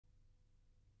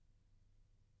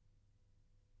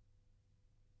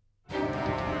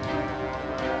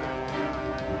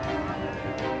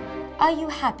Are you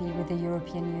happy with the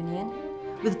European Union?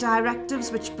 With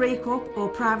directives which break up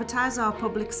or privatise our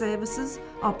public services,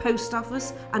 our post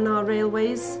office and our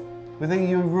railways? With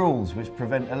EU rules which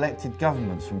prevent elected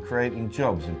governments from creating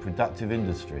jobs in productive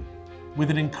industry?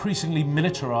 With an increasingly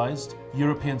militarised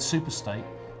European superstate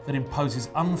that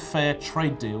imposes unfair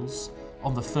trade deals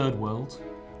on the third world?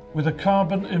 With a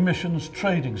carbon emissions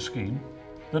trading scheme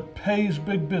that pays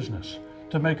big business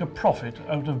to make a profit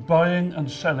out of buying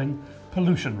and selling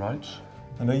pollution rights?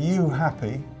 And are you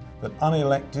happy that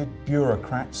unelected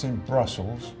bureaucrats in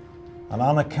Brussels and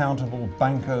unaccountable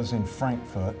bankers in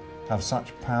Frankfurt have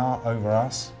such power over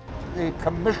us? The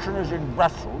commissioners in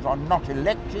Brussels are not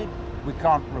elected, we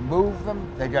can't remove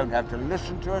them, they don't have to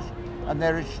listen to us, and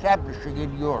they're establishing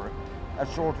in Europe a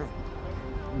sort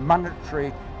of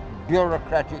monetary,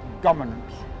 bureaucratic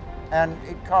dominance, and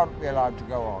it can't be allowed to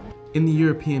go on. In the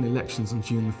European elections on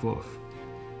June the 4th,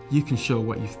 you can show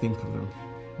what you think of them.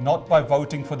 Not by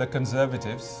voting for the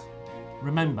Conservatives.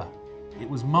 Remember, it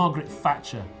was Margaret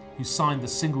Thatcher who signed the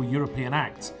Single European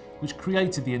Act, which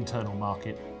created the internal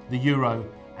market, the euro,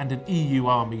 and an EU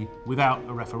army without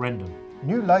a referendum.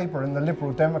 New Labour and the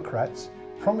Liberal Democrats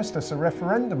promised us a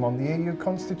referendum on the EU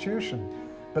constitution,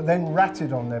 but then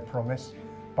ratted on their promise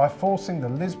by forcing the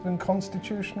Lisbon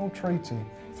Constitutional Treaty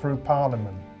through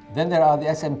Parliament. Then there are the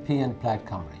SNP and Plaid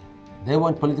Cymru. They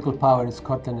want political power in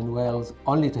Scotland and Wales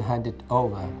only to hand it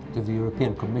over to the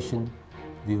European Commission,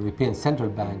 the European Central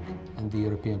Bank and the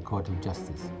European Court of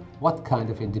Justice. What kind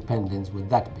of independence would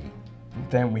that be?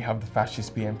 Then we have the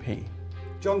fascist BNP.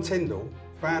 John Tyndall,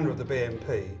 founder of the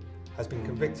BNP, has been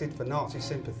convicted for Nazi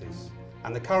sympathies,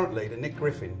 and the current leader, Nick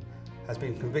Griffin, has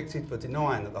been convicted for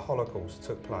denying that the Holocaust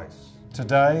took place.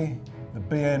 Today, the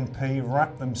BNP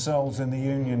wrap themselves in the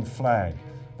Union flag,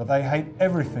 but they hate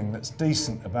everything that's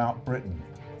decent about Britain.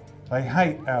 They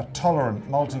hate our tolerant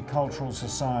multicultural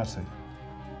society.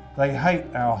 They hate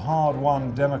our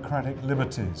hard-won democratic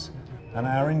liberties and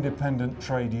our independent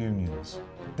trade unions.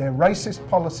 Their racist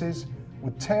policies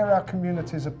would tear our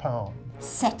communities apart.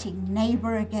 Setting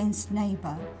neighbour against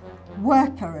neighbour,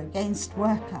 worker against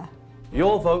worker.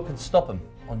 Your vote can stop them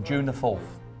on June the 4th.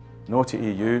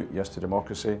 No2EU, Yes to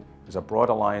Democracy is a broad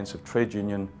alliance of trade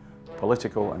union,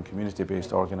 political and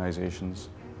community-based organisations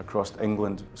across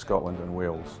England, Scotland and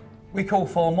Wales. We call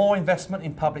for more investment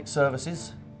in public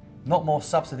services, not more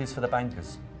subsidies for the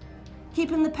bankers.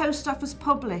 Keeping the post office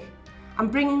public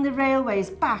and bringing the railways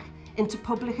back into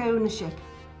public ownership.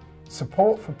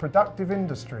 Support for productive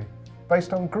industry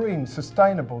based on green,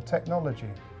 sustainable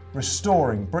technology.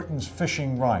 Restoring Britain's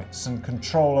fishing rights and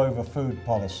control over food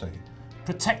policy.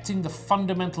 Protecting the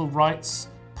fundamental rights,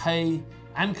 pay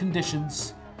and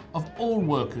conditions of all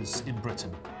workers in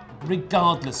Britain,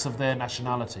 regardless of their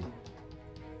nationality.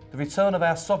 The return of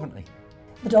our sovereignty.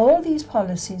 But all these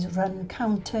policies run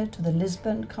counter to the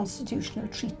Lisbon Constitutional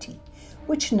Treaty,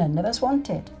 which none of us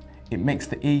wanted. It makes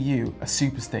the EU a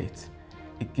superstate.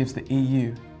 It gives the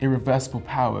EU irreversible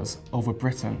powers over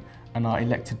Britain and our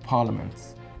elected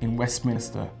parliaments in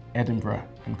Westminster, Edinburgh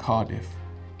and Cardiff.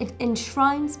 It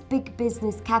enshrines big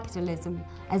business capitalism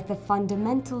as the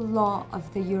fundamental law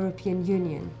of the European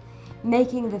Union,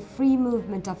 making the free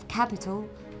movement of capital,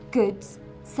 goods,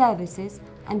 services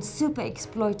and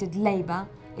super-exploited labour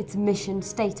its mission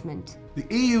statement. The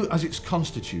EU, as it's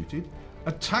constituted,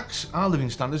 attacks our living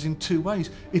standards in two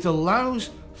ways. It allows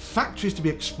factories to be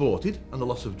exported and a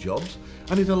loss of jobs,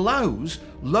 and it allows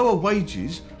lower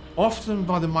wages, often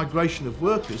by the migration of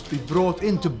workers, to be brought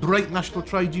in to break national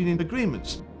trade union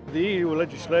agreements. The EU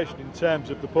legislation in terms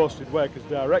of the Posted Workers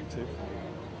Directive,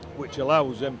 which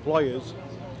allows employers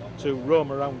to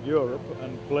roam around Europe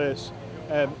and place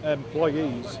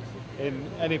employees in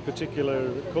any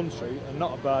particular country and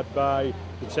not abide by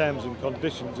the terms and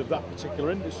conditions of that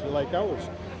particular industry like ours,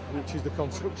 which is the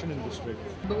construction industry.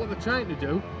 But what they're trying to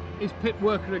do is pit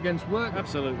worker against worker.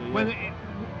 Absolutely. Yeah.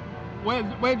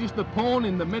 When we're just the pawn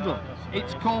in the middle.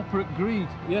 It's corporate greed.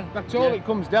 Yeah, that's all it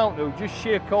comes down to, just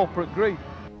sheer corporate greed.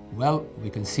 Well, we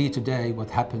can see today what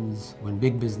happens when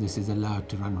big business is allowed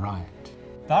to run riot.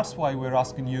 That's why we're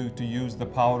asking you to use the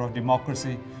power of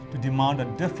democracy to demand a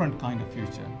different kind of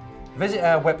future. Visit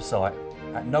our website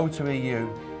at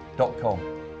no2eu.com.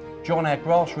 Join our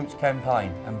grassroots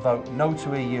campaign and vote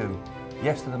No2EU,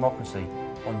 Yes to Democracy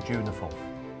on June the 4th.